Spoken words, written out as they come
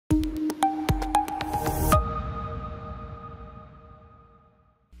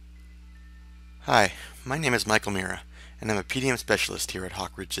Hi, my name is Michael Mira, and I'm a PDM specialist here at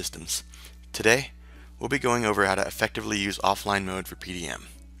Hawk Ridge Systems. Today, we'll be going over how to effectively use offline mode for PDM.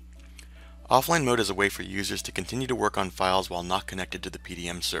 Offline mode is a way for users to continue to work on files while not connected to the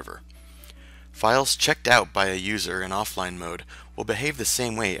PDM server. Files checked out by a user in offline mode will behave the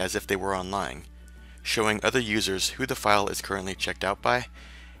same way as if they were online, showing other users who the file is currently checked out by,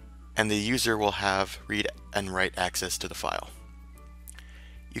 and the user will have read and write access to the file.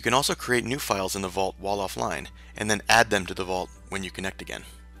 You can also create new files in the vault while offline, and then add them to the vault when you connect again.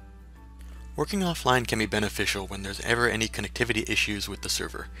 Working offline can be beneficial when there's ever any connectivity issues with the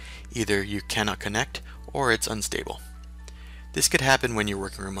server. Either you cannot connect, or it's unstable. This could happen when you're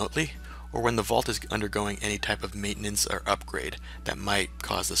working remotely, or when the vault is undergoing any type of maintenance or upgrade that might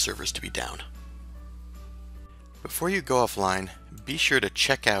cause the servers to be down. Before you go offline, be sure to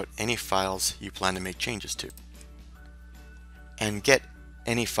check out any files you plan to make changes to, and get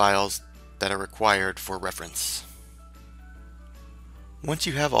any files that are required for reference. Once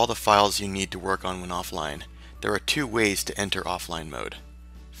you have all the files you need to work on when offline, there are two ways to enter offline mode.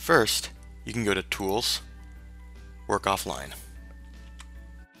 First, you can go to Tools, Work Offline.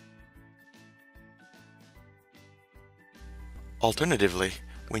 Alternatively,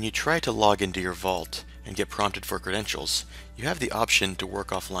 when you try to log into your vault and get prompted for credentials, you have the option to work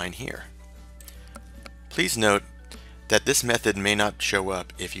offline here. Please note that this method may not show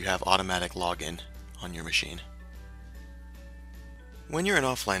up if you have automatic login on your machine. When you're in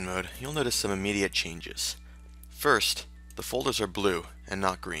offline mode, you'll notice some immediate changes. First, the folders are blue and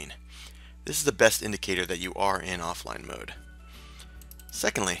not green. This is the best indicator that you are in offline mode.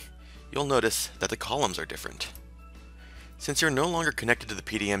 Secondly, you'll notice that the columns are different. Since you're no longer connected to the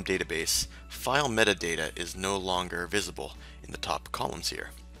PDM database, file metadata is no longer visible in the top columns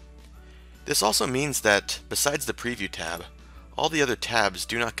here. This also means that, besides the Preview tab, all the other tabs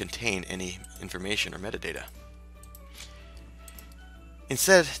do not contain any information or metadata.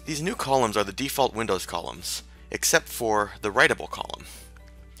 Instead, these new columns are the default Windows columns, except for the writable column.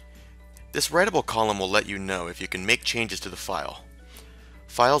 This writable column will let you know if you can make changes to the file.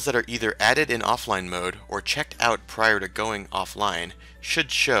 Files that are either added in offline mode or checked out prior to going offline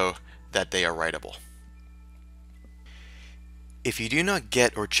should show that they are writable. If you do not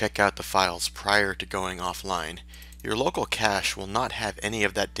get or check out the files prior to going offline, your local cache will not have any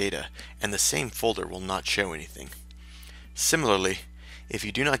of that data, and the same folder will not show anything. Similarly, if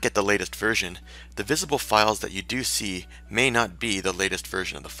you do not get the latest version, the visible files that you do see may not be the latest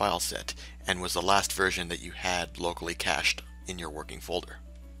version of the file set, and was the last version that you had locally cached in your working folder.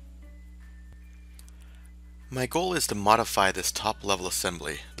 My goal is to modify this top-level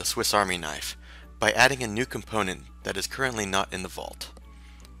assembly, the Swiss Army knife, by adding a new component that is currently not in the vault.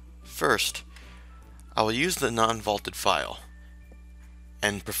 First, I will use the non-vaulted file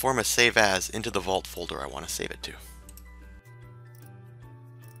and perform a save as into the vault folder I want to save it to.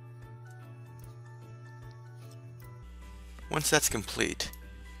 Once that's complete,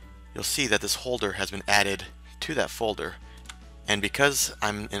 you'll see that this holder has been added to that folder, and because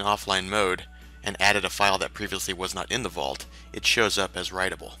I'm in offline mode and added a file that previously was not in the vault, it shows up as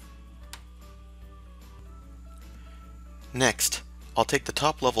writable. Next, I'll take the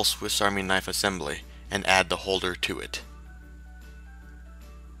top-level Swiss Army knife assembly and add the holder to it.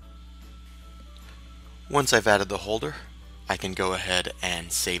 Once I've added the holder, I can go ahead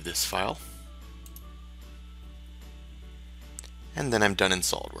and save this file. And then I'm done in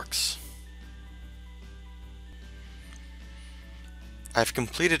SOLIDWORKS. I've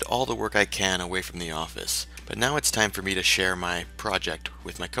completed all the work I can away from the office, but now it's time for me to share my project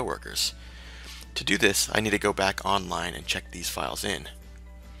with my coworkers. To do this, I need to go back online and check these files in.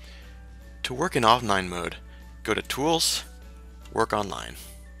 To work in offline mode, go to Tools, Work Online.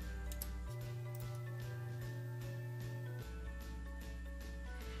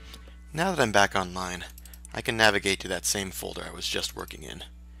 Now that I'm back online, I can navigate to that same folder I was just working in.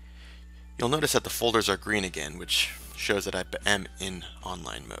 You'll notice that the folders are green again, which shows that I am in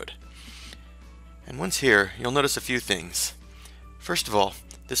online mode. And once here, you'll notice a few things. First of all,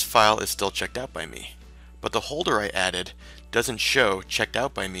 this file is still checked out by me, but the holder I added doesn't show checked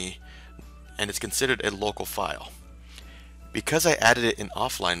out by me, and it's considered a local file. Because I added it in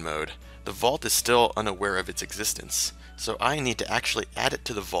offline mode, the vault is still unaware of its existence, so I need to actually add it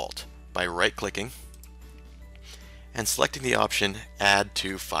to the vault by right-clicking and selecting the option Add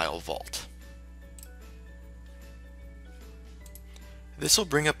to File Vault. This will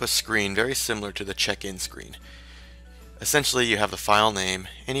bring up a screen very similar to the check-in screen. Essentially, you have the file name,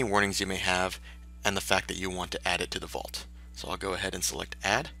 any warnings you may have, and the fact that you want to add it to the vault. So I'll go ahead and select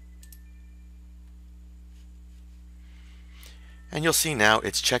Add. And you'll see now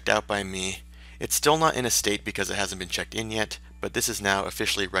it's checked out by me. It's still not in a state because it hasn't been checked in yet, but this is now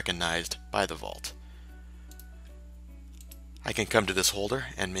officially recognized by the vault. I can come to this holder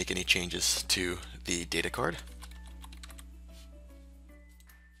and make any changes to the data card.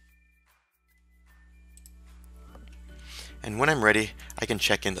 And when I'm ready, I can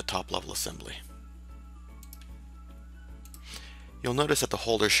check in the top level assembly. You'll notice that the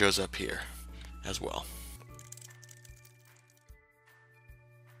holder shows up here as well.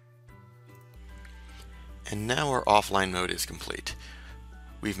 And now our offline mode is complete.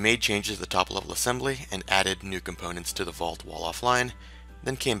 We've made changes to the top level assembly and added new components to the vault while offline,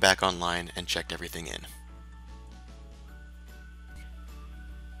 then came back online and checked everything in.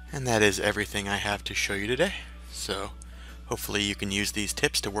 And that is everything I have to show you today. So hopefully you can use these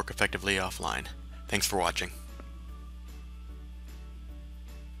tips to work effectively offline. Thanks for watching.